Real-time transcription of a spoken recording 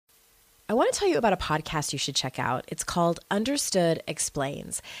I want to tell you about a podcast you should check out. It's called Understood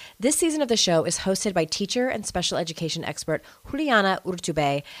Explains. This season of the show is hosted by teacher and special education expert Juliana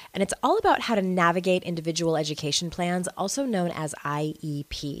Urtubey, and it's all about how to navigate individual education plans, also known as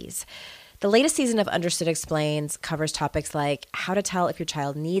IEPs. The latest season of Understood Explains covers topics like how to tell if your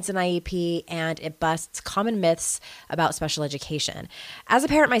child needs an IEP, and it busts common myths about special education. As a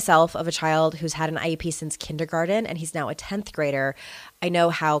parent myself of a child who's had an IEP since kindergarten, and he's now a 10th grader, I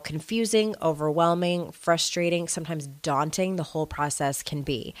know how confusing, overwhelming, frustrating, sometimes daunting the whole process can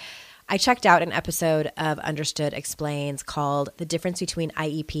be. I checked out an episode of Understood Explains called The Difference Between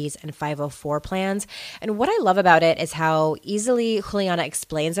IEPs and 504 Plans. And what I love about it is how easily Juliana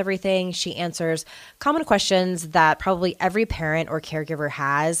explains everything. She answers common questions that probably every parent or caregiver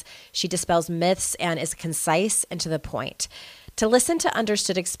has. She dispels myths and is concise and to the point. To listen to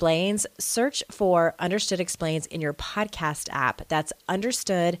Understood Explains, search for Understood Explains in your podcast app. That's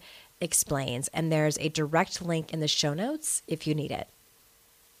Understood Explains. And there's a direct link in the show notes if you need it.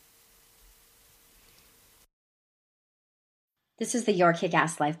 This is the Your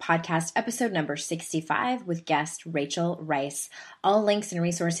Kick-Ass Life podcast, episode number 65 with guest Rachael Rice. All links and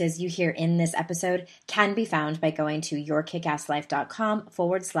resources you hear in this episode can be found by going to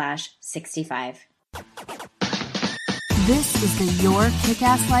yourkickasslife.com/65. This is the Your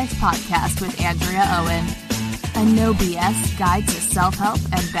Kick-Ass Life podcast with Andrea Owen, a no BS guide to self-help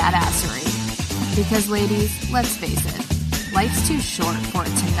and badassery. Because ladies, let's face it, life's too short for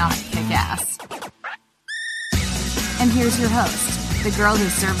it to not kick ass. And here's your host, the girl who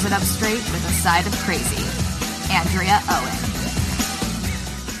serves it up straight with a side of crazy, Andrea Owen.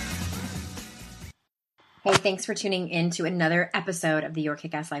 Hey, thanks for tuning in to another episode of the Your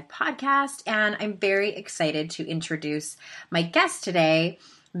Kick-Ass Life podcast. And I'm very excited to introduce my guest today,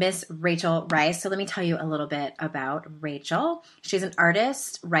 Miss Rachael Rice. So let me tell you a little bit about Rachael. She's an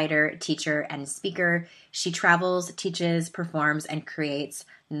artist, writer, teacher, and speaker. She travels, teaches, performs, and creates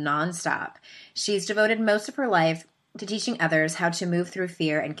nonstop. She's devoted most of her life to teaching others how to move through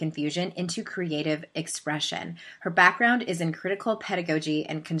fear and confusion into creative expression. Her background is in critical pedagogy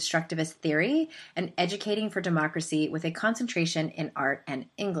and constructivist theory and educating for democracy with a concentration in art and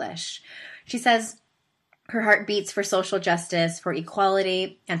English. She says her heart beats for social justice, for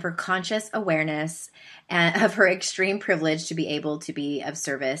equality, and for conscious awareness of her extreme privilege to be able to be of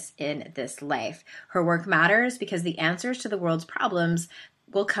service in this life. Her work matters because the answers to the world's problems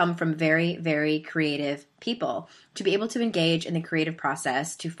will come from very, very creative people. To be able to engage in the creative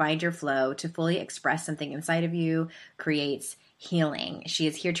process, to find your flow, to fully express something inside of you creates healing. She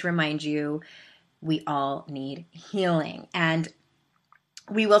is here to remind you we all need healing. And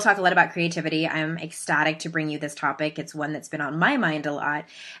we will talk a lot about creativity. I'm ecstatic to bring you this topic. It's one that's been on my mind a lot.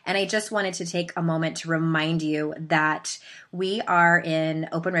 And I just wanted to take a moment to remind you that we are in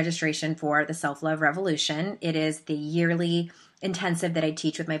open registration for the Self-Love Revolution. It is the yearly intensive that I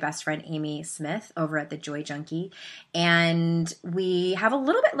teach with my best friend Amy Smith over at the Joy Junkie. And we have a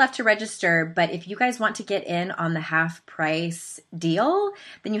little bit left to register, but if you guys want to get in on the half price deal,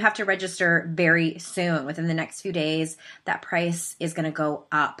 then you have to register very soon. Within the next few days, that price is going to go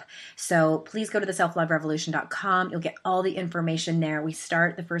up. So please go to theselfloverevolution.com. You'll get all the information there. We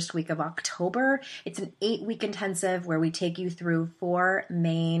start the first week of October. It's an 8-week intensive where we take you through 4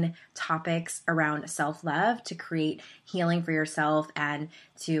 main topics around self-love to create healing for yourself and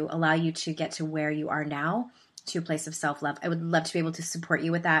to allow you to get to where you are now, to a place of self-love. I would love to be able to support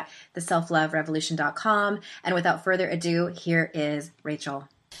you with that, theselfloverevolution.com. And without further ado, here is Rachael.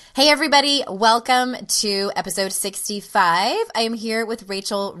 Hey everybody, welcome to episode 65. I am here with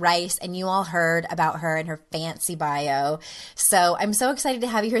Rachael Rice, and you all heard about her and her fancy bio. So I'm so excited to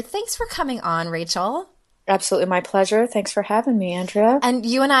have you here. Thanks for coming on, Rachael. Absolutely. My pleasure. Thanks for having me, Andrea. And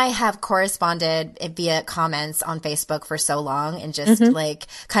you and I have corresponded via comments on Facebook for so long and just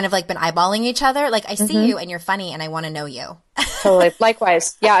kind of been eyeballing each other. Like, I see you and you're funny and I want to know you. Totally.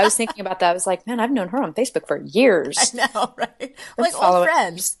 Likewise. Yeah, I was thinking about that. I was like, man, I've known her on Facebook for years. I know, right? Like old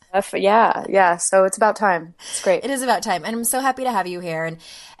friends. Yeah. So it's about time. It's great. It is about time. And I'm so happy to have you here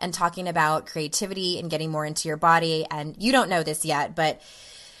and talking about creativity and getting more into your body. And you don't know this yet, but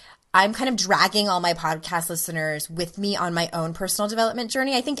I'm kind of dragging all my podcast listeners with me on my own personal development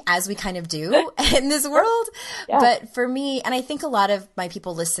journey, I think, as we kind of do in this world. Yeah. But for me, and I think a lot of my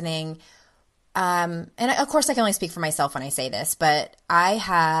people listening, and of course I can only speak for myself when I say this, but I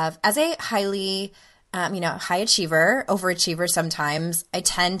have, as a highly high achiever, overachiever sometimes. I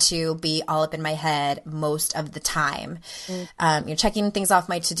tend to be all up in my head most of the time. Checking things off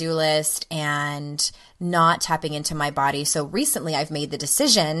my to-do list and not tapping into my body. So recently I've made the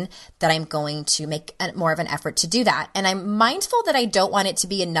decision that I'm going to make more of an effort to do that. And I'm mindful that I don't want it to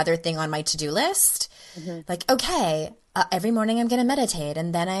be another thing on my to-do list. Like, okay, every morning I'm going to meditate.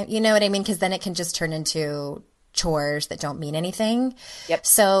 And then you know what I mean? Because then it can just turn into chores that don't mean anything. Yep.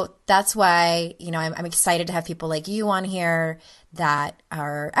 So that's why, I'm excited to have people like you on here that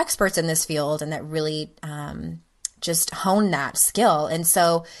are experts in this field and that really just hone that skill. And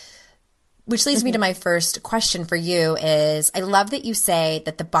so, which leads me to my first question for you is, I love that you say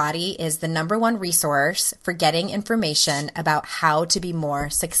that the body is the number one resource for getting information about how to be more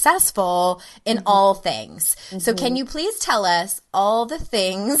successful in all things. So can you please tell us all the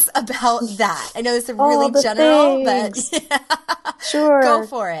things about that? I know this is really general, but sure. Go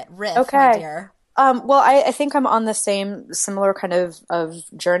for it. Riff, okay. My dear. Well, I think I'm on the similar kind of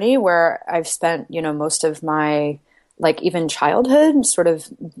journey where I've spent, most of my even childhood sort of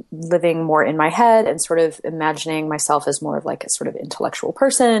living more in my head and sort of imagining myself as more of a sort of intellectual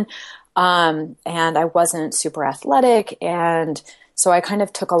person. And I wasn't super athletic. And so I kind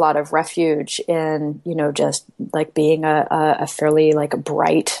of took a lot of refuge in, just being a fairly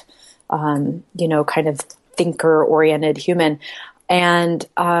bright, kind of thinker oriented human. And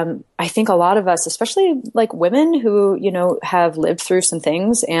I think a lot of us, especially women who, have lived through some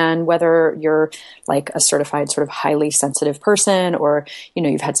things, and whether you're a certified sort of highly sensitive person, or,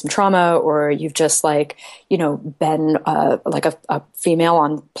 you've had some trauma, or you've just been a female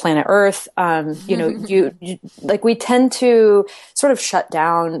on planet Earth, you we tend to sort of shut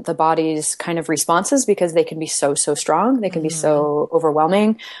down the body's kind of responses because they can be so strong. They can be so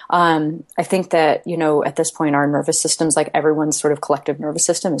overwhelming. I think that, at this point, our nervous systems, everyone's sort of collective nervous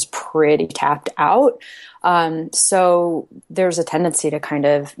system is pretty tapped out. So there's a tendency to kind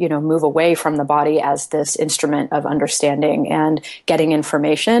of, move away from the body as this instrument of understanding and getting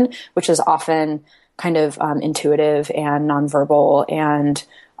information, which is often kind of intuitive and nonverbal and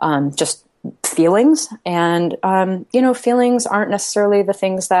just feelings. And, feelings aren't necessarily the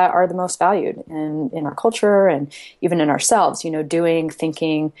things that are the most valued in our culture and even in ourselves. Doing,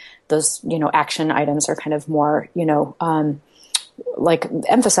 thinking, those, action items are kind of more,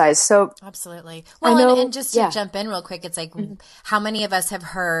 emphasized. So absolutely. Well, and just to jump in real quick, it's how many of us have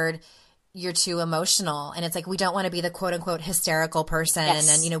heard you're too emotional, and it's we don't want to be the quote unquote hysterical person,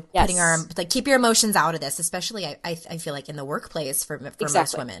 and putting our keep your emotions out of this, especially I feel in the workplace for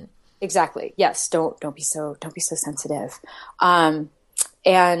most women. Exactly. Yes. Don't be so sensitive. But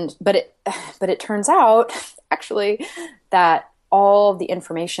it turns out actually that all the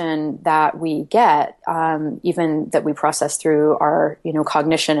information that we get, even that we process through our,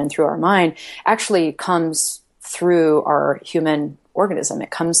 cognition and through our mind, actually comes through our human organism. It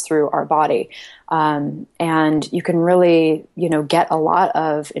comes through our body. And you can really, get a lot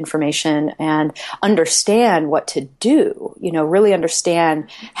of information and understand what to do, really understand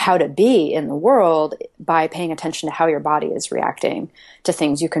how to be in the world by paying attention to how your body is reacting to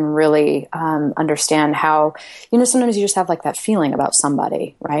things. You can really understand how, sometimes you just have that feeling about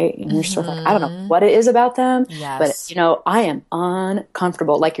somebody, right? And you're sort of I don't know what it is about them, but I am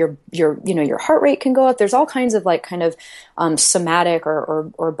uncomfortable. Your heart rate can go up. There's all kinds of somatic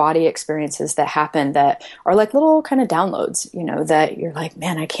or body experiences that happen that are little kind of downloads, that you're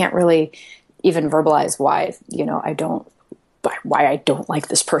man, I can't really even verbalize why I don't like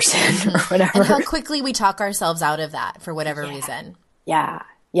this person or whatever. And how quickly we talk ourselves out of that for whatever reason. Yeah.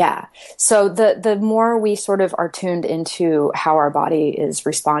 Yeah. So the more we sort of are tuned into how our body is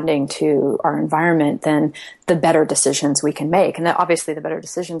responding to our environment, then the better decisions we can make. And obviously the better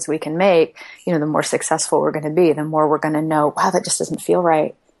decisions we can make, the more successful we're going to be, the more we're going to know, wow, that just doesn't feel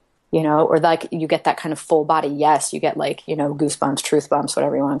right. Or you get that kind of full body yes. You get goosebumps, truth bumps,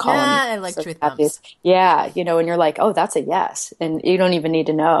 whatever you want to call them. Yeah, I like truth bumps. Yeah, and you're oh, that's a yes. And you don't even need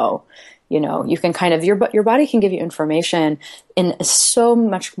to know. You can kind of your body can give you information in a so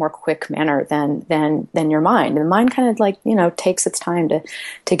much more quick manner than your mind. And the mind kind of takes its time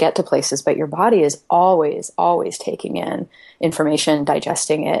to get to places, but your body is always taking in information,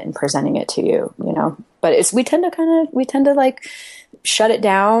 digesting it, and presenting it to you. But we tend to shut it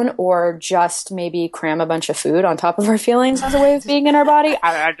down or just maybe cram a bunch of food on top of our feelings as a way of being in our body.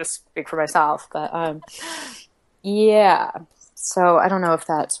 I just speak for myself, but yeah. So I don't know if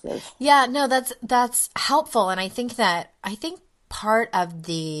that's sort of... Yeah, no, that's helpful. And I think part of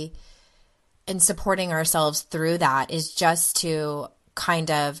in supporting ourselves through that is just to kind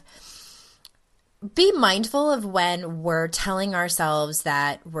of be mindful of when we're telling ourselves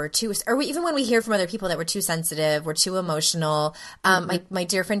that we're too, or even when we hear from other people that we're too sensitive, we're too emotional. My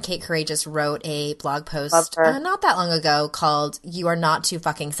dear friend Kate Curry just wrote a blog post not that long ago called "You Are Not Too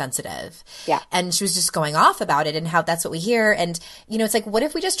Fucking Sensitive." Yeah. And she was just going off about it and how that's what we hear. And, you know, it's like, what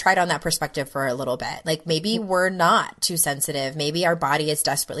if we just tried on that perspective for a little bit? Like maybe we're not too sensitive. Maybe our body is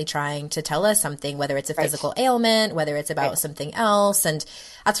desperately trying to tell us something, whether it's a physical ailment, whether it's about something else. And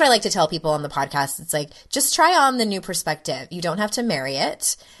that's what I like to tell people on the podcast. It's like, just try on the new perspective. You don't have to marry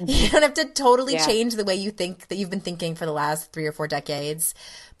it. You don't have to totally change the way you think that you've been thinking for the last 3 or 4 decades,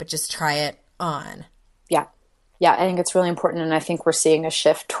 but just try it on. Yeah. Yeah, I think it's really important. And I think we're seeing a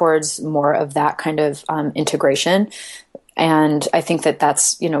shift towards more of that kind of integration. And I think that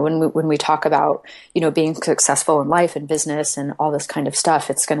that's, you know, when we talk about, you know, being successful in life and business and all this kind of stuff,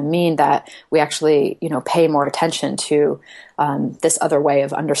 it's going to mean that we actually, you know, pay more attention to this other way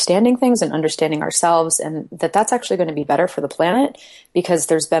of understanding things and understanding ourselves, and that's actually going to be better for the planet, because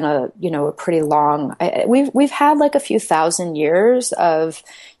there's been a pretty long, we've had like a few thousand years of,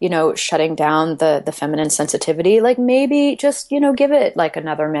 you know, shutting down the feminine sensitivity. Like maybe just, you know, give it like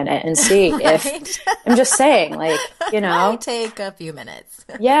another minute and see if, I'm just saying, like, you know, might take a few minutes.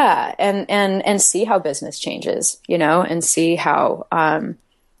 Yeah. And see how business changes, you know, and see how our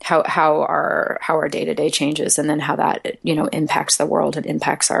day-to-day changes, and then how that, you know, impacts the world and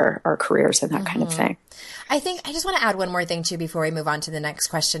impacts our careers and that kind of thing. I think I just want to add one more thing too before we move on to the next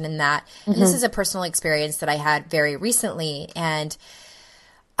question, and and this is a personal experience that I had very recently, and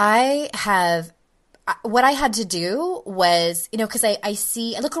what I had to do was, you know, because I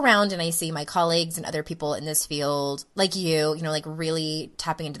look around and I see my colleagues and other people in this field, like you know, like really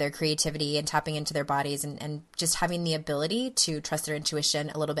tapping into their creativity and tapping into their bodies and just having the ability to trust their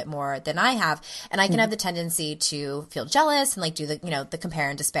intuition a little bit more than I have. And I can have the tendency to feel jealous and like do the, you know, the compare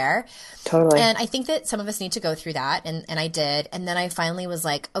and despair. Totally. And I think that some of us need to go through that. And I did. And then I finally was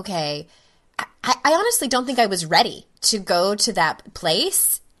like, okay, I honestly don't think I was ready to go to that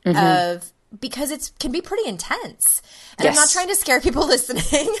place because it can be pretty intense. And I'm not trying to scare people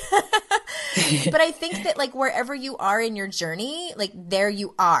listening, but I think that like wherever you are in your journey, like there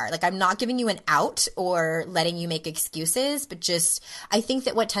you are. Like I'm not giving you an out or letting you make excuses, but just I think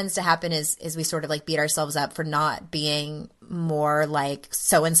that what tends to happen is we sort of like beat ourselves up for not being more like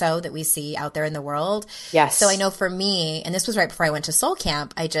so-and-so that we see out there in the world. Yes. So I know for me, and this was right before I went to Soul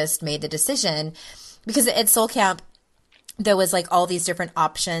Camp, I just made the decision because at Soul Camp, there was like all these different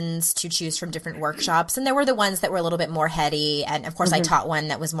options to choose from different workshops. And there were the ones that were a little bit more heady. And of course I taught one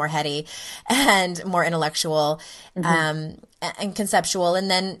that was more heady and more intellectual, and conceptual. And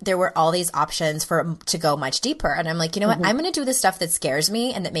then there were all these options to go much deeper. And I'm like, you know what, I'm going to do the stuff that scares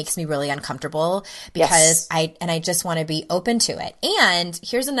me and that makes me really uncomfortable because I just want to be open to it. And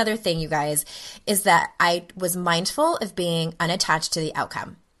here's another thing, you guys, is that I was mindful of being unattached to the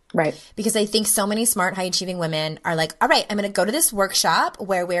outcome. Right. Because I think so many smart, high-achieving women are like, all right, I'm going to go to this workshop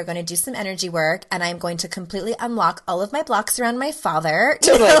where we are going to do some energy work, and I'm going to completely unlock all of my blocks around my father.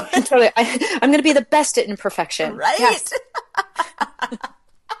 Totally. Totally. I'm going to be the best at imperfection. Right? Yes.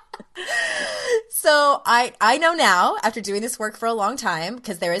 So I know now, after doing this work for a long time,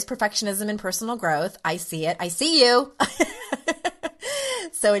 because there is perfectionism in personal growth. I see it. I see you.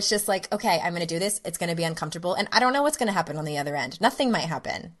 So it's just like, okay, I'm going to do this. It's going to be uncomfortable. And I don't know what's going to happen on the other end. Nothing might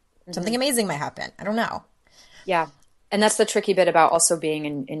happen. Something amazing might happen. I don't know. Yeah. And that's the tricky bit about also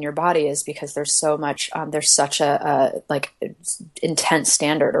being in your body, is because there's so much, there's such a like intense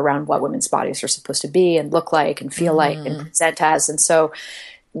standard around what women's bodies are supposed to be and look like and feel like and present as. And so,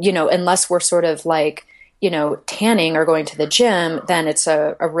 you know, unless we're sort of like, you know, tanning or going to the gym, then it's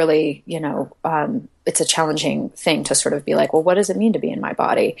a really, you know, it's a challenging thing to sort of be like, well, what does it mean to be in my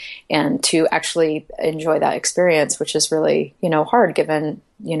body? And to actually enjoy that experience, which is really, you know, hard given,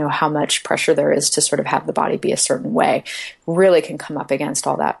 you know, how much pressure there is to sort of have the body be a certain way, really can come up against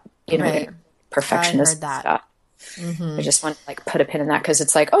all that, you know, perfectionist stuff. I just want to like put a pin in that, because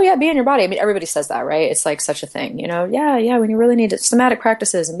it's like, oh yeah, be in your body. I mean, everybody says that, right? It's like such a thing, you know? Yeah. When you really need somatic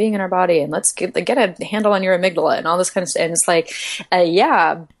practices and being in our body, and let's get a handle on your amygdala and all this kind of stuff. And it's like,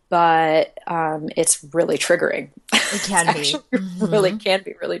 yeah, but it's really triggering. It can be. Really can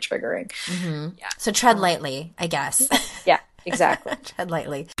be really triggering. Yeah. So tread lightly, I guess. Yeah, exactly. Tread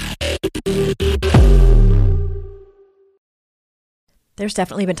lightly. There's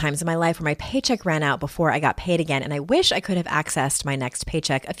definitely been times in my life where my paycheck ran out before I got paid again, and I wish I could have accessed my next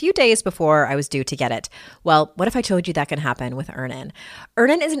paycheck a few days before I was due to get it. Well, what if I told you that can happen with Earnin?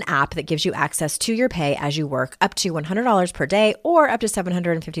 Earnin is an app that gives you access to your pay as you work, up to $100 per day or up to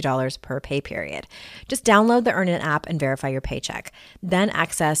 $750 per pay period. Just download the Earnin app and verify your paycheck. Then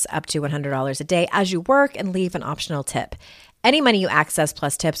access up to $100 a day as you work and leave an optional tip. Any money you access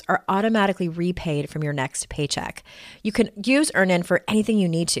plus tips are automatically repaid from your next paycheck. You can use Earnin for anything you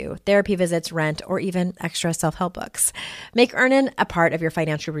need to, therapy visits, rent, or even extra self-help books. Make Earnin a part of your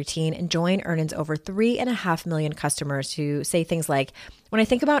financial routine and join Earnin's over 3.5 million customers who say things like, when I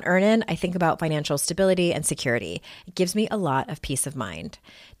think about Earnin, I think about financial stability and security. It gives me a lot of peace of mind.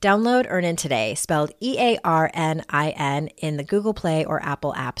 Download Earnin today, spelled EARNIN, in the Google Play or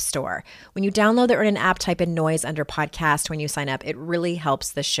Apple App Store. When you download the Earnin app, type in Noise under podcast when you sign up. It really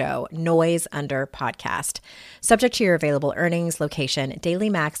helps the show. Noise under podcast. Subject to your available earnings, location, daily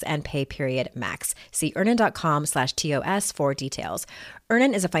max, and pay period max. See earnin.com/TOS for details.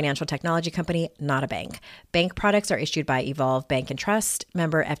 Earnin is a financial technology company, not a bank. Bank products are issued by Evolve Bank and Trust,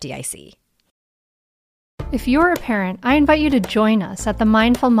 member FDIC. If you're a parent, I invite you to join us at the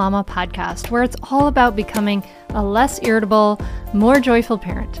Mindful Mama podcast, where it's all about becoming a less irritable, more joyful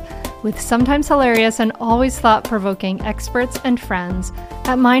parent. With sometimes hilarious and always thought-provoking experts and friends,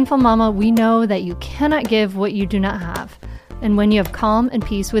 at Mindful Mama, we know that you cannot give what you do not have. And when you have calm and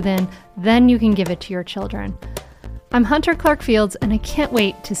peace within, then you can give it to your children. I'm Hunter Clark Fields, and I can't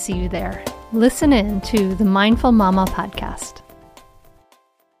wait to see you there. Listen in to the Mindful Mama podcast.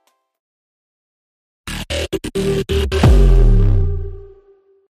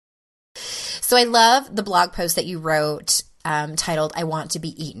 So I love the blog post that you wrote titled, I Want to Be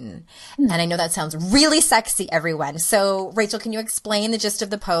Eaten. And I know that sounds really sexy, everyone. So Rachel, can you explain the gist of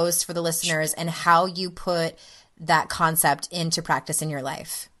the post for the listeners and how you put that concept into practice in your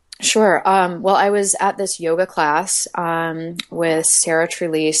life? Sure. Well, I was at this yoga class with Sarah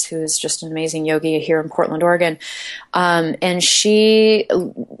Trelease, who's just an amazing yogi here in Portland, Oregon. And she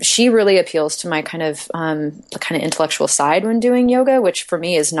really appeals to my kind of intellectual side when doing yoga, which for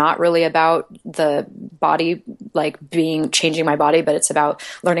me is not really about the body, like changing my body, but it's about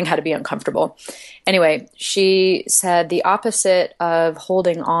learning how to be uncomfortable. Anyway, she said the opposite of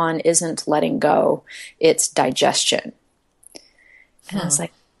holding on isn't letting go, it's digestion. And I was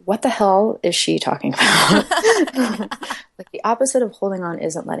like, what the hell is she talking about? Like, the opposite of holding on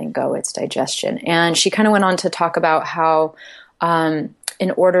isn't letting go, it's digestion. And she kind of went on to talk about how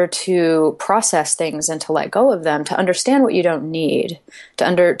in order to process things and to let go of them, to understand what you don't need,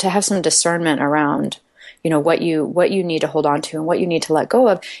 to have some discernment around, what you need to hold on to and what you need to let go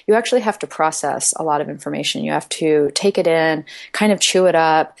of, you actually have to process a lot of information. You have to take it in, kind of chew it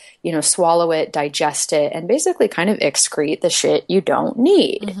up, swallow it, digest it, and basically kind of excrete the shit you don't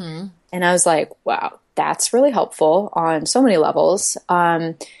need. Mm-hmm. And I was like, wow, that's really helpful on so many levels,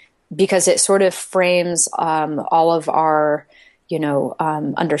 because it sort of frames all of our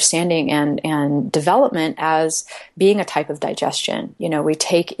understanding and development as being a type of digestion.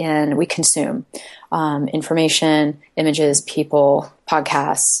 We consume information, images, people,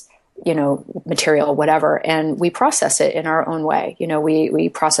 podcasts, material, whatever, and we process it in our own way. We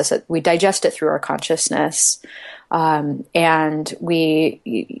process it, we digest it through our consciousness, and we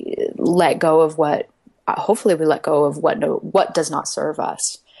let go of hopefully we let go of what does not serve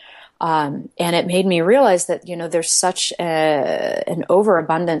us. And it made me realize that, there's such an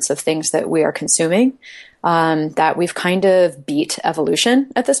overabundance of things that we are consuming, that we've kind of beat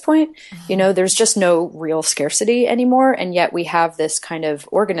evolution at this point. Mm-hmm. There's just no real scarcity anymore. And yet we have this kind of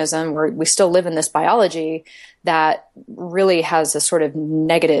organism where we still live in this biology that really has a sort of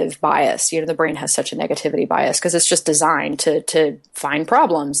negative bias. The brain has such a negativity bias because it's just designed to find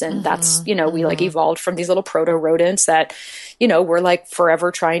problems. And mm-hmm. that's, we like evolved from these little proto rodents that, we're like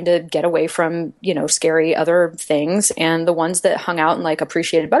forever trying to get away from, scary other things. And the ones that hung out and like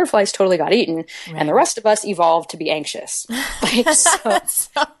appreciated butterflies totally got eaten. Right. And the rest of us evolved to be anxious. That's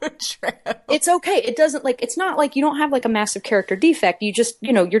so true. It's okay. It doesn't it's not like you don't have like a massive character defect. You just,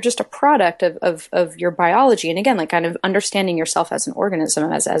 you're just a product of your biology. And again, like kind of understanding yourself as an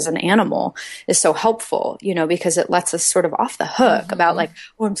organism, as an animal is so helpful, because it lets us sort of off the hook mm-hmm. about like,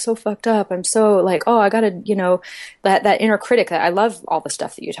 oh, I'm so fucked up. I'm so like, oh, I gotta, that inner critic that I love all the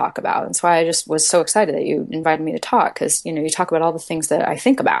stuff that you talk about. And so I just was so excited that you invited me to talk because, you talk about all the things that I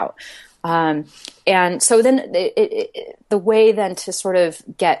think about. And so then the way then to sort of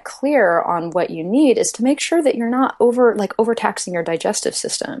get clear on what you need is to make sure that you're not overtaxing your digestive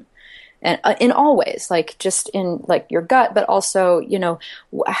system. and in all ways, like just in like your gut, but also,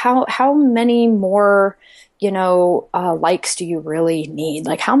 how many more, likes do you really need?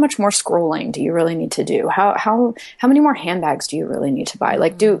 Like how much more scrolling do you really need to do? How many more handbags do you really need to buy?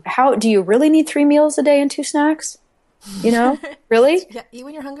 Like, do you really need 3 meals a day and 2 snacks? Really? Yeah, eat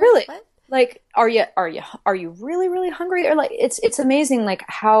when you're hungry. Really? What? Like, are you really, really hungry? Or like, it's amazing, like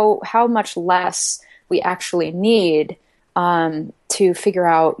how much less we actually need, to figure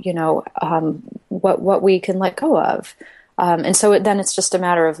out, what we can let go of. And so then it's just a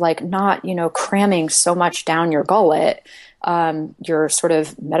matter of like not, cramming so much down your gullet, your sort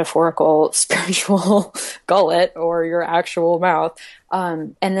of metaphorical spiritual gullet or your actual mouth.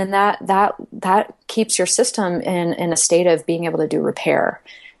 And then that keeps your system in a state of being able to do repair.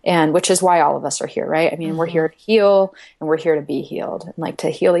 And which is why all of us are here, right? I mean, we're here to heal and we're here to be healed, and like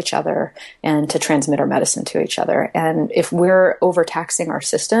to heal each other and to transmit our medicine to each other. And if we're overtaxing our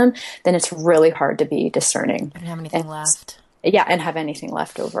system, then it's really hard to be discerning. I don't have anything left. Yeah, and have anything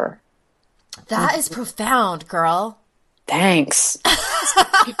left over. That is profound, girl. Thanks.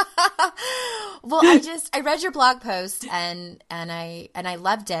 Well, I read your blog post and I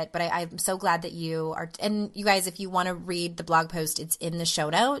loved it, but I'm so glad that you are, and you guys, if you want to read the blog post, it's in the show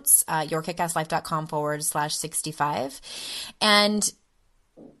notes, yourkickasslife.com/65. And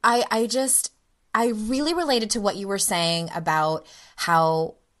I really related to what you were saying about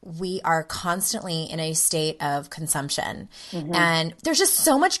how we are constantly in a state of consumption. And there's just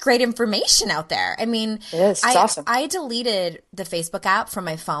so much great information out there. I mean, it's awesome. I deleted the Facebook app from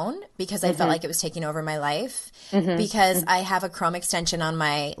my phone because I felt like it was taking over my life, because I have a Chrome extension on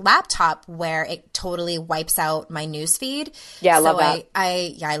my laptop where it totally wipes out my news feed. Yeah, I love that.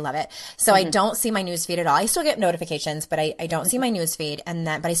 I love it. So I don't see my news feed at all. I still get notifications, but I don't see my news feed,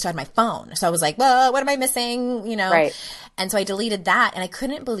 but I still had my phone. So I was like, well, what am I missing? Right. And so I deleted that, and I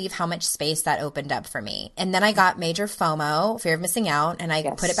couldn't believe how much space that opened up for me. And then I got major FOMO, fear of missing out, and I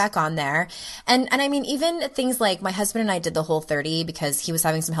put it back on there. And I mean, even things like my husband and I did the Whole30 because he was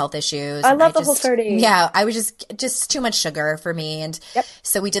having some health issues. I love the Whole30. Yeah, I was just too much sugar for me. And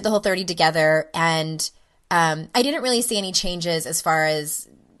so we did the Whole30 together, and I didn't really see any changes as far as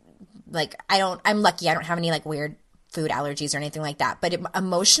like, I'm lucky I don't have any like weird food allergies or anything like that. But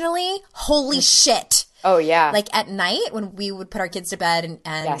emotionally, holy shit. Oh, yeah. Like at night when we would put our kids to bed and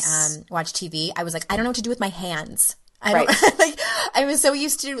watch TV, I was like, I don't know what to do with my hands. I don't like. I was so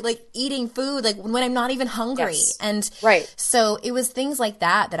used to like eating food like when I'm not even hungry, and so it was things like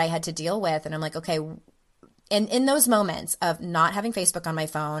that I had to deal with. And I'm like, okay. And in those moments of not having Facebook on my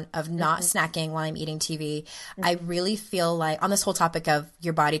phone, of not snacking while I'm eating TV, I really feel like on this whole topic of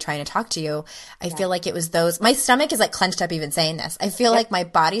your body trying to talk to you, I feel like it was those, my stomach is like clenched up even saying this. I feel like my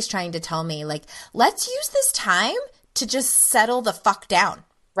body's trying to tell me like, let's use this time to just settle the fuck down.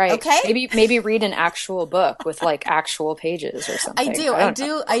 Right. Okay. Maybe read an actual book with like actual pages or something. I do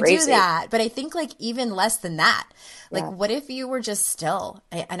that. But I think like even less than that. Like what if you were just still?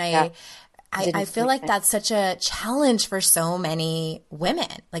 I feel like that's such a challenge for so many women.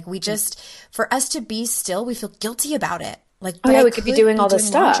 Like we just, for us to be still, we feel guilty about it. Like, we could be doing all this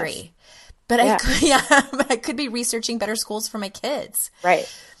stuff. Laundry. But I could be researching better schools for my kids. Right.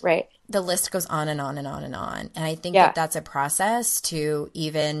 The list goes on and on and on and on. And I think that that's a process to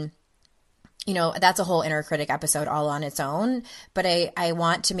even, that's a whole inner critic episode all on its own. But I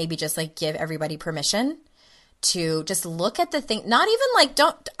want to maybe just like give everybody permission to just look at the thing, not even like,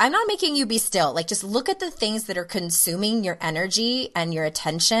 I'm not making you be still. Like just look at the things that are consuming your energy and your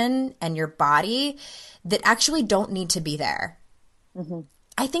attention and your body that actually don't need to be there.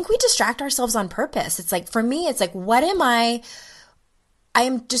 I think we distract ourselves on purpose. It's like, for me, it's like, I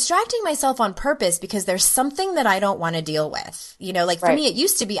am distracting myself on purpose because there's something that I don't want to deal with. Like for me, it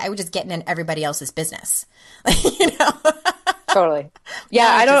used to be, I would just get in everybody else's business, Totally. Yeah,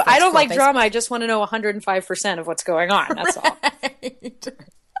 I don't like drama. I just want to know 105% of what's going on. That's all.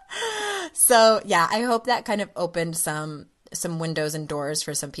 So, yeah, I hope that kind of opened some windows and doors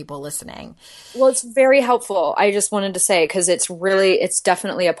for some people listening. Well, it's very helpful. I just wanted to say, because it's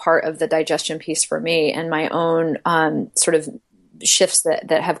definitely a part of the digestion piece for me, and my own sort of shifts that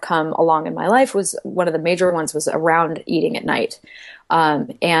have come along in my life was one of the major ones was around eating at night.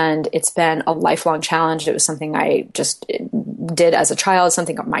 And it's been a lifelong challenge. It was something I just did as a child,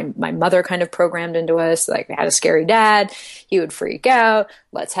 something my mother kind of programmed into us. Like, I had a scary dad. He would freak out.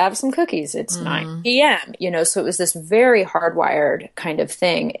 Let's have some cookies. It's 9 p.m., so it was this very hardwired kind of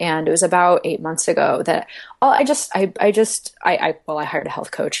thing. And it was about 8 months ago that I hired a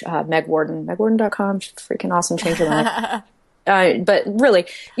health coach, Meg Warden, megwarden.com. She's freaking awesome. Changed her life. But really,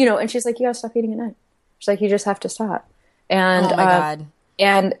 and she's like, you gotta stop eating at night. She's like, you just have to stop. And, oh my God.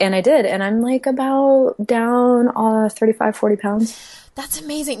 And I did. And I'm like about down 35, 40 pounds. That's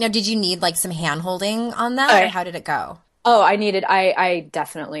amazing. Now, did you need like some hand holding on that or how did it go? Oh, I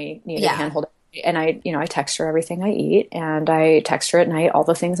definitely needed hand holding. And I text her everything I eat, and I text her at night all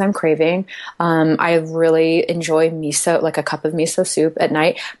the things I'm craving. I really enjoy miso, like a cup of miso soup at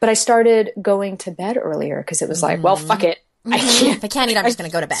night. But I started going to bed earlier because it was like, well, fuck it. If I can't eat, I'm just going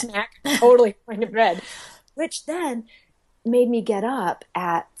to go to bed. Snack, totally going to bed. Which then made me get up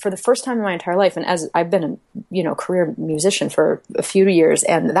for the first time in my entire life. And as I've been a career musician for a few years,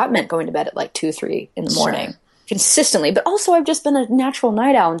 and that meant going to bed at like 2, 3 in the morning. Consistently, but also I've just been a natural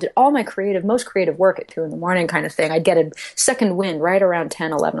night owl and did all my most creative work at 2 a.m. kind of thing. I'd get a second wind right around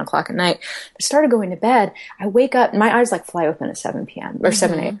 10, 11 o'clock at night. I started going to bed. I wake up, my eyes like fly open at 7 p.m. or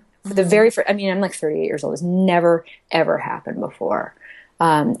 7 a.m. For the very first, I'm like 38 years old. It's never, ever happened before.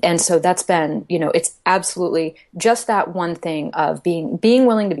 And so that's been, it's absolutely just that one thing of being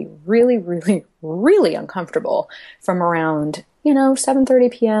willing to be really, really, really uncomfortable from around,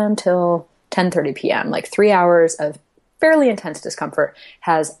 7:30 p.m. till 10:30 p.m. Like 3 hours of fairly intense discomfort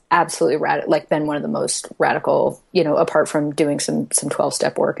has absolutely been one of the most radical, apart from doing some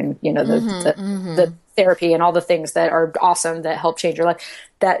 12-step work and, the therapy and all the things that are awesome that help change your life,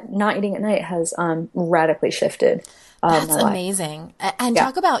 that not eating at night has radically shifted. That's amazing. And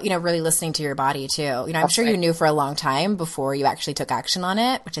talk about, really listening to your body too. I'm sure you knew for a long time before you actually took action on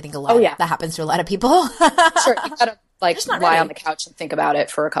it, which I think that happens to a lot of people. Sure. You gotta lie on the couch and think about it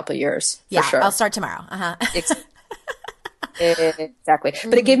for a couple of years. Yeah. Sure. I'll start tomorrow. Exactly.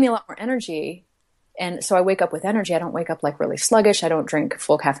 But it gave me a lot more energy. And so I wake up with energy. I don't wake up like really sluggish. I don't drink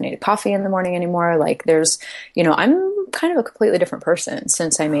full caffeinated coffee in the morning anymore. Like there's, I'm kind of a completely different person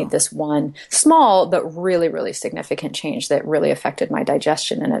since I made this one small but really, really significant change that really affected my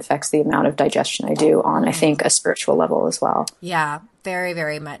digestion, and affects the amount of digestion I do on, I think, a spiritual level as well. Yeah, very,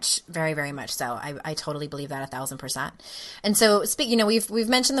 very much. Very, very much so. I totally believe that 1,000%. And so we've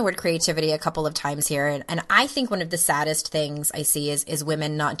mentioned the word creativity a couple of times here. And I think one of the saddest things I see is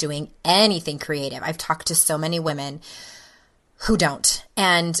women not doing anything creative. I've talked to so many women who don't.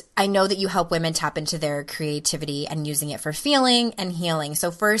 And I know that you help women tap into their creativity and using it for feeling and healing.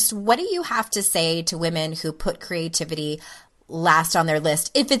 So first, what do you have to say to women who put creativity last on their list,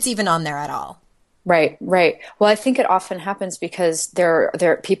 if it's even on there at all? Right. Well, I think it often happens because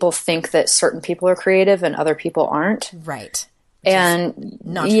people think that certain people are creative and other people aren't. Right. And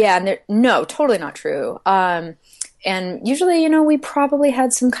no, totally not true. And usually, we probably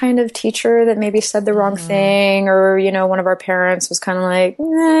had some kind of teacher that maybe said the wrong thing, or, one of our parents was kind of like,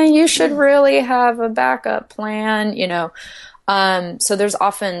 you should really have a backup plan, So there's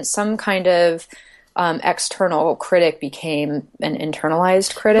often some kind of external critic became an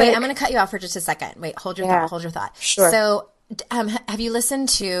internalized critic. Wait, I'm going to cut you off for just a second. Wait, hold your thought. Sure. So have you listened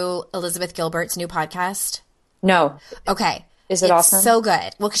to Elizabeth Gilbert's new podcast? No. Okay. Is it awesome? So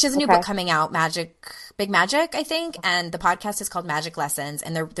good. Well, because she has a new book coming out, Big Magic, I think. And the podcast is called Magic Lessons.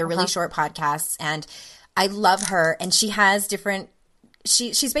 And they're really short podcasts. And I love her. And she has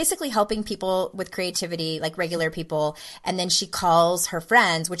she's basically helping people with creativity, like regular people. And then she calls her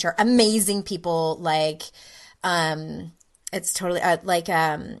friends, which are amazing people, like, it's totally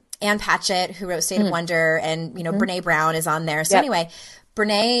Ann Patchett, who wrote State of Wonder, and, Brene Brown is on there. So anyway,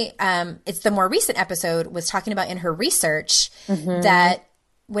 Brene, it's the more recent episode, was talking about in her research that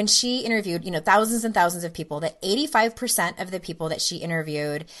when she interviewed, thousands and thousands of people, that 85% of the people that she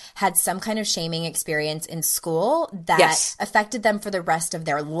interviewed had some kind of shaming experience in school that affected them for the rest of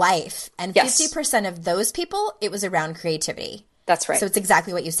their life. And 50% of those people, it was around creativity. That's right. So it's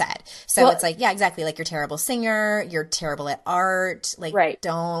exactly what you said. So it's like, yeah, exactly. Like, you're a terrible singer. You're terrible at art. Like,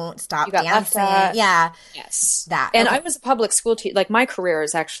 don't stop dancing. Yeah. Yes. That. And I was a public school teacher. Like, my career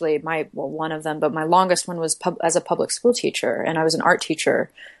is actually one of them, but my longest one was as a public school teacher. And I was an art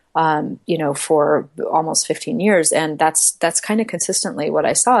teacher, for almost 15 years. And that's kind of consistently what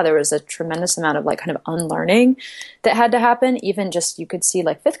I saw. There was a tremendous amount of kind of unlearning that had to happen. Even just, you could see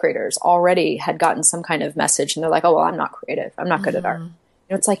fifth graders already had gotten some kind of message, and they're like, oh, well, I'm not creative. I'm not good at art.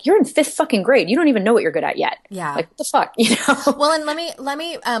 It's like, you're in 5th fucking grade. You don't even know what you're good at yet. Yeah. Like, what the fuck, Well, and let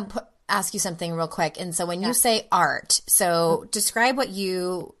me ask you something real quick. And so when you say art, so describe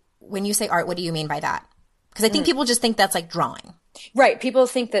when you say art, what do you mean by that? Because I think people just think that's like drawing. Right. People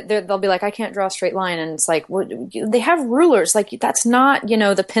think that they'll be like, I can't draw a straight line. And it's like, well, they have rulers. Like, that's not,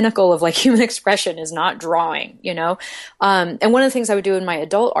 the pinnacle of human expression is not drawing, And one of the things I would do in my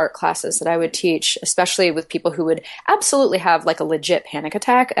adult art classes that I would teach, especially with people who would absolutely have a legit panic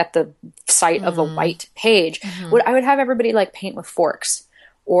attack at the sight of a white page, I would have everybody paint with forks,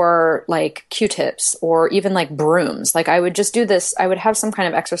 or like Q-tips or even like brooms. Like I would just do this. I would have some kind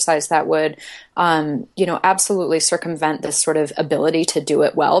of exercise that would, absolutely circumvent this sort of ability to do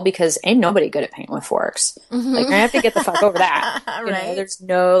it well, because ain't nobody good at painting with forks. Like I have to get the fuck over that. Right. There's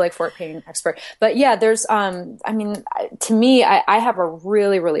no like fork painting expert, but yeah, there's, to me, I have a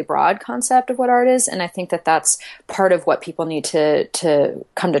really, really broad concept of what art is. And I think that that's part of what people need to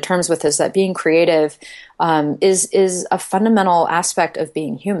come to terms with, is that being creative is a fundamental aspect of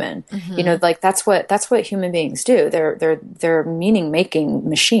being human. Like that's what human beings do. They're meaning making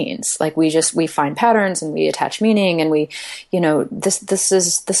machines. Like we find patterns and we attach meaning, and we, this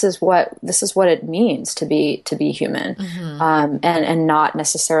is what it means to be human. And not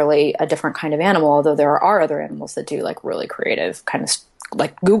necessarily a different kind of animal, although there are other animals that do like really creative kind of,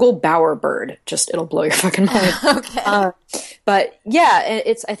 like Google bowerbird, it'll blow your fucking mind. Okay. But yeah,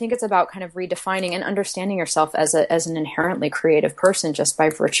 I think it's about kind of redefining and understanding yourself as an inherently creative person, just by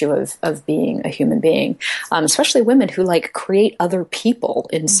virtue of being a human being. Especially women who like create other people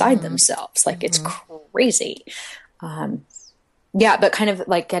inside themselves. Like it's crazy. Yeah, but kind of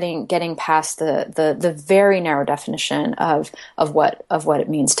like getting past the very narrow definition of what it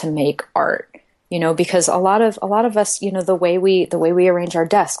means to make art. Because a lot of us, the way we arrange our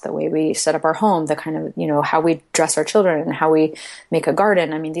desk, the way we set up our home, the kind of, how we dress our children and how we make a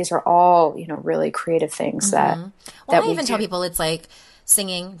garden. I mean, these are all, really creative things that I even tell people it's like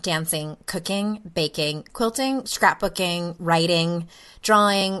singing, dancing, cooking, baking, quilting, scrapbooking, writing,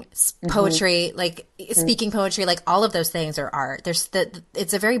 drawing, poetry, like speaking poetry, like all of those things are art.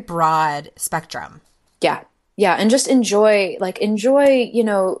 It's a very broad spectrum. Yeah. Yeah, and just enjoy,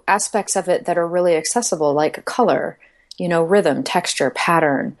 aspects of it that are really accessible, like color, rhythm, texture,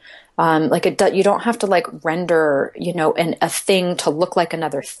 pattern. You don't have to like render, a thing to look like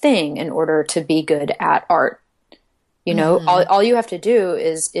another thing in order to be good at art. All you have to do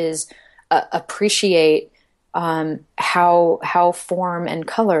is appreciate how form and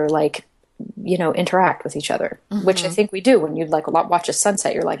color interact with each other, which I think we do. When you like watch a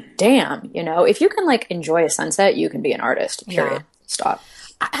sunset, you're like, damn, if you can like enjoy a sunset, you can be an artist, period. Yeah. Stop.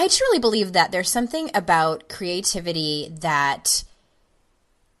 I truly believe that there's something about creativity that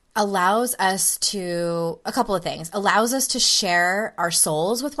allows us to, a couple of things, allows us to share our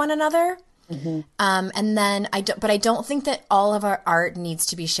souls with one another. And then I don't think that all of our art needs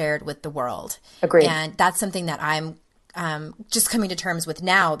to be shared with the world. Agreed. And that's something that I'm just coming to terms with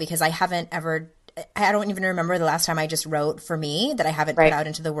now, because I don't even remember the last time I just wrote for me that I haven't put out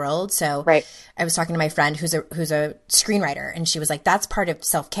into the world. So I was talking to my friend who's a screenwriter, and she was like, that's part of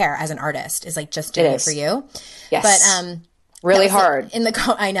self-care as an artist, is like just doing it for you. Yes. But, really hard.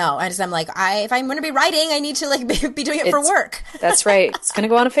 I know. I'm like, if I'm going to be writing, I need to like be doing it for work. That's right. It's going to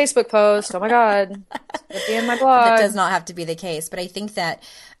go on a Facebook post. Oh my God. It's going to be in my blog. That does not have to be the case. But I think that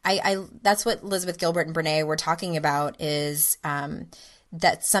that's what Elizabeth Gilbert and Brene were talking about, is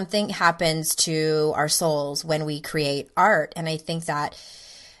that something happens to our souls when we create art. And I think that,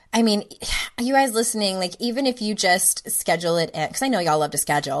 I mean, you guys listening, like even if you just schedule it, because I know y'all love to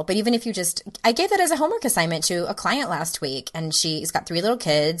schedule, but even if you I gave that as a homework assignment to a client last week, and she's got 3 little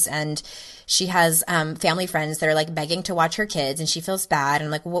kids, and she has family friends that are like begging to watch her kids, and she feels bad. And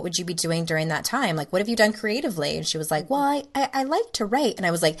like, well, what would you be doing during that time? Like, what have you done creatively? And she was like, well, I like to write. And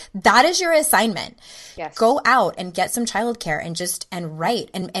I was like, that is your assignment. Yes. Go out and get some childcare and write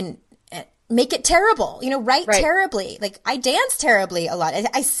and make it terrible, write terribly. Like I dance terribly a lot.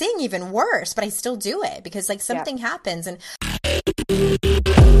 I sing even worse, but I still do it because like something happens. And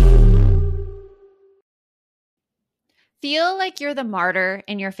feel like you're the martyr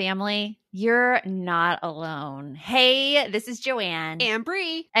in your family? You're not alone. Hey, this is Joanne. And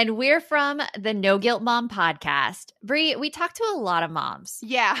Bree. And we're from the No Guilt Mom podcast. Bree, we talk to a lot of moms.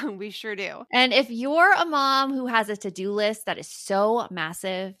 Yeah, we sure do. And if you're a mom who has a to-do list that is so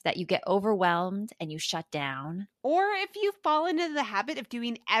massive that you get overwhelmed and you shut down, or if you've fallen into the habit of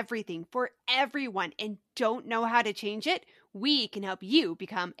doing everything for everyone and don't know how to change it, we can help you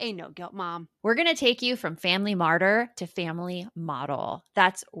become a no-guilt mom. We're going to take you from family martyr to family model.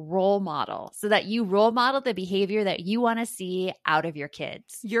 That's role model, so that you role model the behavior that you want to see out of your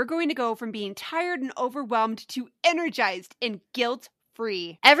kids. You're going to go from being tired and overwhelmed to energized and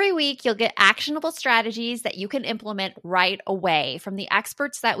guilt-free. Every week, you'll get actionable strategies that you can implement right away from the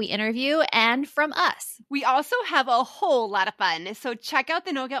experts that we interview and from us. We also have a whole lot of fun, so check out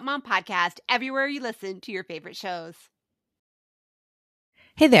the No Guilt Mom podcast everywhere you listen to your favorite shows.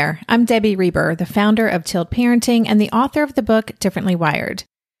 Hey there, I'm Debbie Reber, the founder of Tilt Parenting and the author of the book Differently Wired.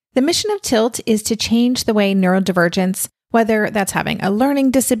 The mission of Tilt is to change the way neurodivergence, Whether that's having a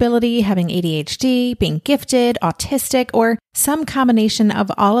learning disability, having ADHD, being gifted, autistic, or some combination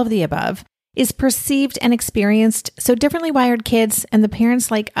of all of the above, is perceived and experienced so differently wired kids and the parents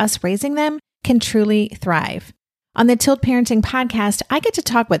like us raising them can truly thrive. On the Tilt Parenting podcast, I get to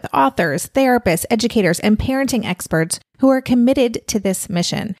talk with authors, therapists, educators, and parenting experts who are committed to this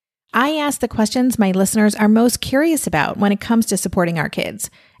mission. I ask the questions my listeners are most curious about when it comes to supporting our kids.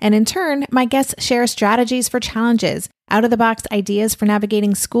 And in turn, my guests share strategies for challenges, out-of-the-box ideas for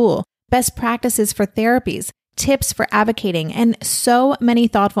navigating school, best practices for therapies, tips for advocating, and so many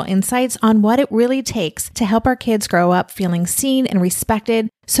thoughtful insights on what it really takes to help our kids grow up feeling seen and respected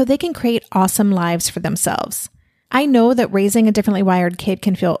so they can create awesome lives for themselves. I know that raising a differently wired kid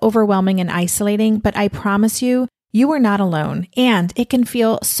can feel overwhelming and isolating, but I promise you, you are not alone, and it can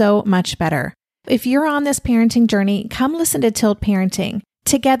feel so much better. If you're on this parenting journey, come listen to Tilt Parenting.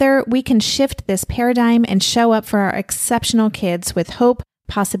 Together, we can shift this paradigm and show up for our exceptional kids with hope,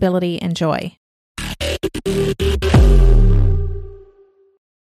 possibility, and joy.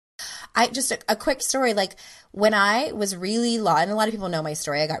 Just a quick story, like when I was really lost, and a lot of people know my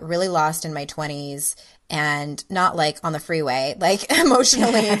story, I got really lost in my 20s, and not like on the freeway, like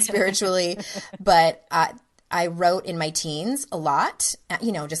emotionally and spiritually, but I wrote in my teens a lot,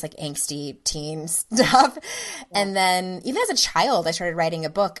 just like angsty teen stuff. And then even as a child, I started writing a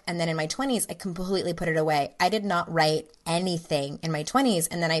book. And then in my 20s, I completely put it away. I did not write anything in my 20s.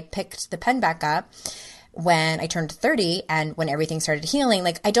 And then I picked the pen back up when I turned 30 and when everything started healing.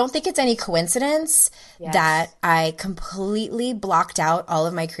 Like, I don't think it's any coincidence that I completely blocked out all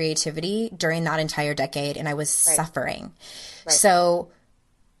of my creativity during that entire decade, and I was suffering. Right. So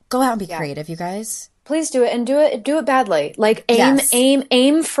go out and be creative, you guys. Please do it, and do it badly. Like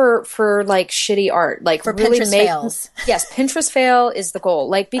aim for like shitty art. Like for really Pinterest fails. Yes, Pinterest fail is the goal.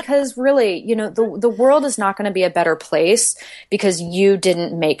 Like, because really, the world is not going to be a better place because you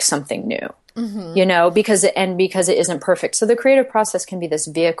didn't make something new. Mm-hmm. Because it isn't perfect. So the creative process can be this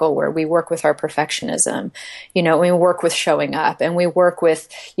vehicle where we work with our perfectionism, we work with showing up, and we work with,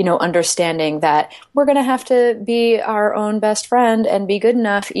 understanding that we're going to have to be our own best friend and be good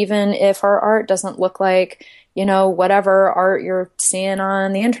enough, even if our art doesn't look like, whatever art you're seeing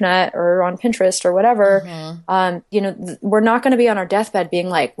on the internet or on Pinterest or whatever. Mm-hmm. We're not going to be on our deathbed being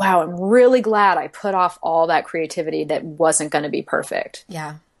like, wow, I'm really glad I put off all that creativity that wasn't going to be perfect.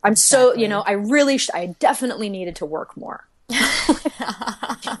 Yeah. I'm exactly. I definitely needed to work more.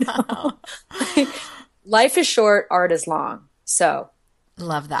 Life is short, art is long. So.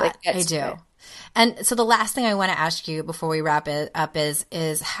 Love that. I do. And so the last thing I want to ask you before we wrap it up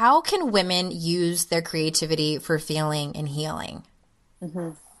is how can women use their creativity for feeling and healing? Mm-hmm.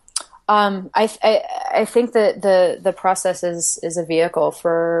 I think that the process is a vehicle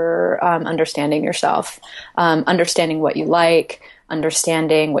for understanding yourself, understanding what you like,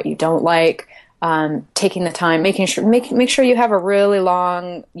 understanding what you don't like, taking the time, make sure you have a really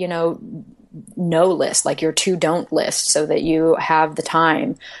long, no list, like your to don't list, so that you have the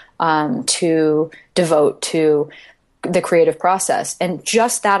time to devote to the creative process. And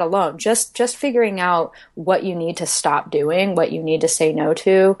just that alone, just figuring out what you need to stop doing, what you need to say no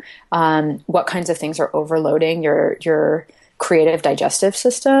to, what kinds of things are overloading your creative digestive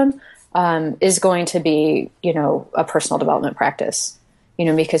system, is going to be, a personal development practice,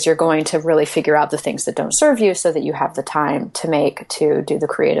 because you're going to really figure out the things that don't serve you so that you have the time to do the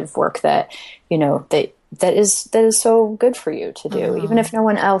creative work that, that is so good for you to do, even if no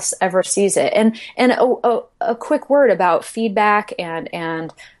one else ever sees it. And a quick word about feedback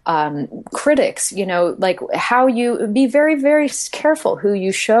and critics, like how you be very, very careful who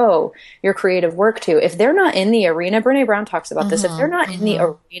you show your creative work to. If they're not in the arena, Brene Brown talks about this, if they're not in the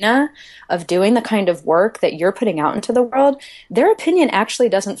arena of doing the kind of work that you're putting out into the world, their opinion actually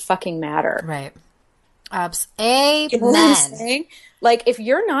doesn't fucking matter. Right. Amen. You know what I'm saying? Like, if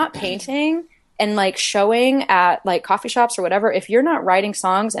you're not painting and like showing at like coffee shops or whatever, if you're not writing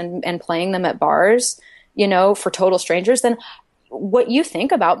songs and playing them at bars, for total strangers, then what you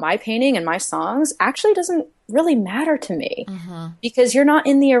think about my painting and my songs actually doesn't really matter to me, because you're not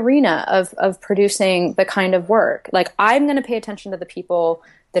in the arena of producing the kind of work. Like, I'm going to pay attention to the people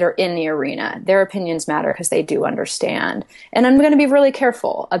that are in the arena. Their opinions matter because they do understand. And I'm going to be really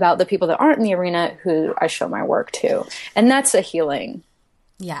careful about the people that aren't in the arena who I show my work to. And that's a healing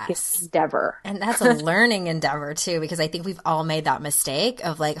Yes. endeavor. And that's a learning endeavor too, because I think we've all made that mistake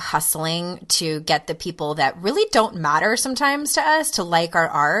of like hustling to get the people that really don't matter sometimes to us to like our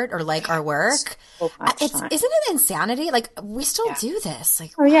art or like our work. Isn't it insanity? Like we still do this.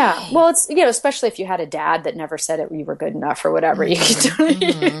 Like, oh yeah. Why? Well, it's, especially if you had a dad that never said it, you were good enough or whatever. You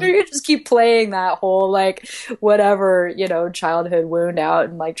just keep playing that whole like whatever, childhood wound out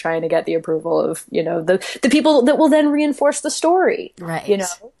and like trying to get the approval of, the people that will then reinforce the story. Right.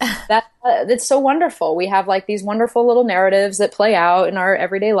 That's so wonderful. We have like these wonderful little narratives that play out in our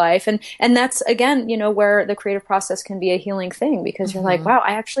everyday life. And that's again, where the creative process can be a healing thing, because you're like, wow,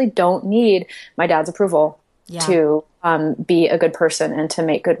 I actually don't need my dad's approval to be a good person and to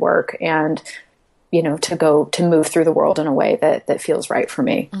make good work and, to move through the world in a way that feels right for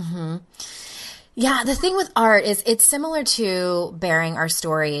me. Mm-hmm. Yeah, the thing with art is it's similar to bearing our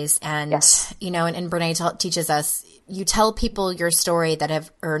stories. And, and Brene teaches us, you tell people your story that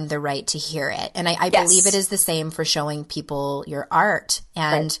have earned the right to hear it. And I believe it is the same for showing people your art.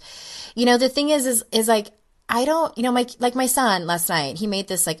 And, the thing is like, I don't, my son last night, he made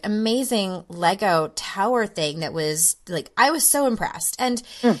this like amazing Lego tower thing that was like, I was so impressed. And,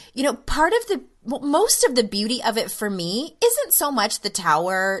 most of the beauty of it for me isn't so much the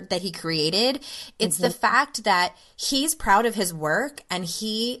tower that he created. It's the fact that he's proud of his work and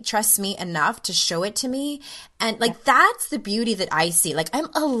he trusts me enough to show it to me. And like, that's the beauty that I see. Like, I'm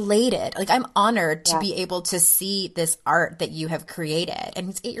elated. Like, I'm honored to be able to see this art that you have created. And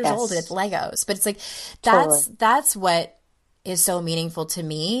he's 8 years old and it's Legos. But it's like, that's what is so meaningful to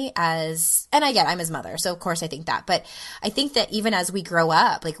me and again, I'm his mother. So of course I think that, but I think that even as we grow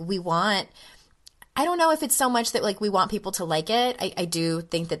up, like I don't know if it's so much that like we want people to like it. I do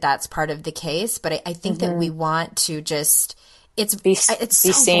think that that's part of the case, but I think that we want to just, it's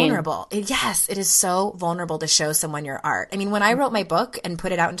so seen. Vulnerable. Yes, it is so vulnerable to show someone your art. I mean, when I wrote my book and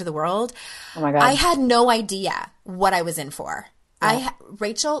put it out into the world, oh my God, I had no idea what I was in for.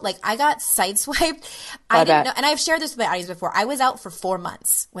 Rachel, like I got sideswiped. I didn't know, and I've shared this with my audience before. I was out for 4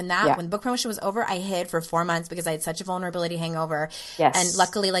 months when book promotion was over. I hid for 4 months because I had such a vulnerability hangover. Yes, and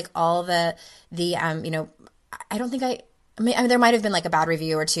luckily, like all the I don't think I mean, there might have been like a bad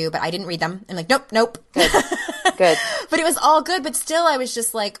review or two, but I didn't read them. I'm like, nope. Good. But it was all good. But still, I was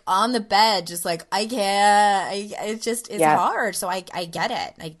just like on the bed, just like I can't. It's hard. So I get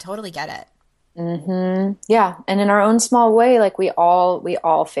it. I totally get it. Mm-hmm. Yeah. And in our own small way, like we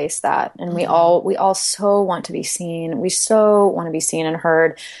all face that, and we all so want to be seen. We so want to be seen and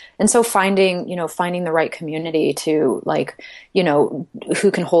heard. And so finding the right community to like,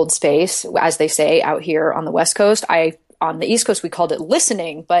 who can hold space, as they say out here on the West Coast. On the East Coast, we called it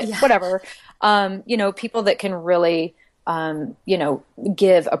listening, but whatever. People that can really,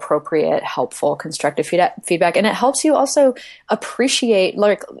 give appropriate, helpful, constructive feedback. And it helps you also appreciate,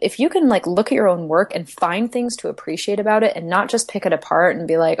 like, if you can like look at your own work and find things to appreciate about it and not just pick it apart and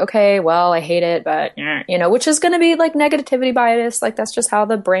be like, okay, well, I hate it, but which is going to be like negativity bias. Like that's just how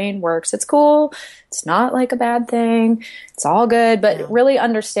the brain works. It's cool. It's not like a bad thing. It's all good. But really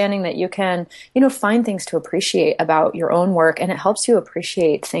understanding that you can, find things to appreciate about your own work, and it helps you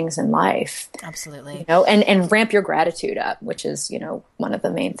appreciate things in life. Absolutely. And ramp your gratitude up, which is, one of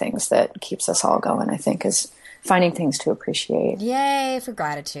the main things that keeps us all going, I think, is finding things to appreciate. Yay for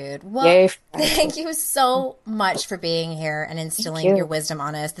gratitude. Well, thank you so much for being here and instilling your wisdom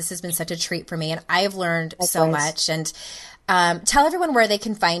on us. This has been such a treat for me, and I have learned so much. And tell everyone where they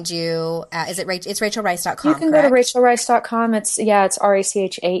can find you. It's RachelRice.com. You can go to RachelRice.com. It's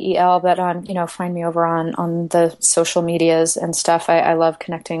Rachael, but find me over on the social medias and stuff. I love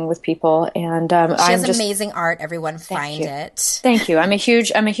connecting with people, and she has amazing art. Everyone find it. Thank you. I'm a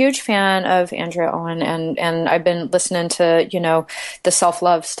huge fan of Andrea Owen, and I've been listening to the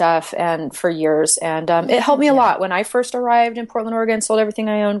self-love stuff and for years, and it helped me a lot when I first arrived in Portland, Oregon. Sold everything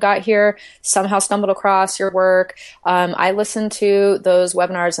I owned, got here, somehow stumbled across your work. I listened to those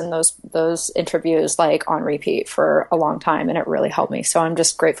webinars and those interviews like on repeat for a long time, and it really helped me. So I'm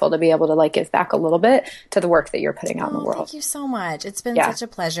just grateful to be able to like give back a little bit to the work that you're putting out in the world. Thank you so much. It's been such a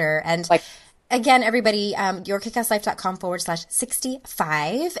pleasure. And again, everybody,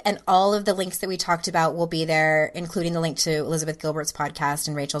 yourkickasslife.com/65, and all of the links that we talked about will be there, including the link to Elizabeth Gilbert's podcast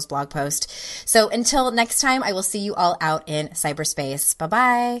and Rachel's blog post. So until next time, I will see you all out in cyberspace.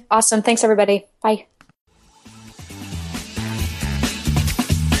 Bye-bye. Awesome. Thanks, everybody. Bye.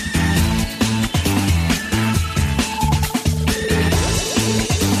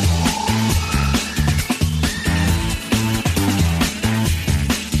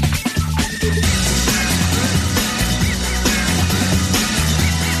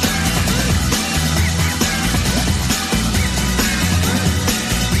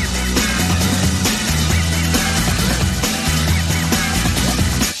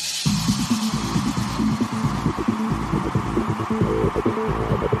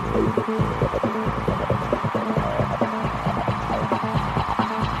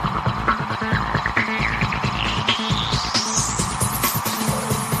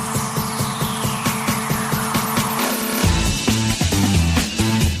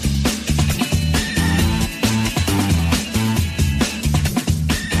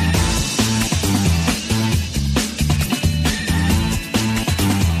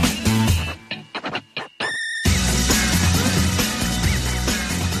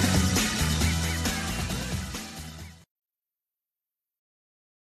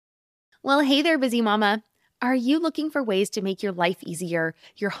 Well, hey there, busy mama. Are you looking for ways to make your life easier,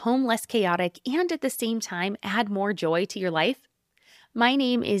 your home less chaotic, and at the same time add more joy to your life? My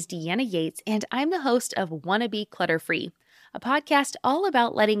name is Deanna Yates, and I'm the host of Wanna Be Clutter Free, a podcast all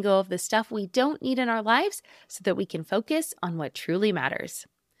about letting go of the stuff we don't need in our lives so that we can focus on what truly matters.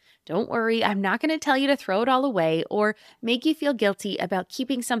 Don't worry, I'm not going to tell you to throw it all away or make you feel guilty about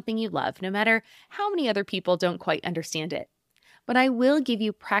keeping something you love, no matter how many other people don't quite understand it. But I will give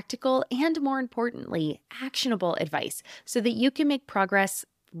you practical and, more importantly, actionable advice so that you can make progress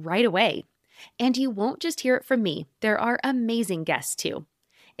right away. And you won't just hear it from me. There are amazing guests too.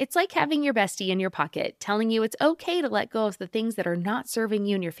 It's like having your bestie in your pocket telling you it's okay to let go of the things that are not serving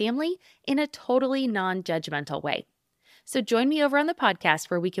you and your family in a totally non-judgmental way. So join me over on the podcast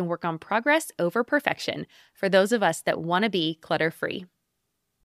where we can work on progress over perfection for those of us that want to be clutter-free.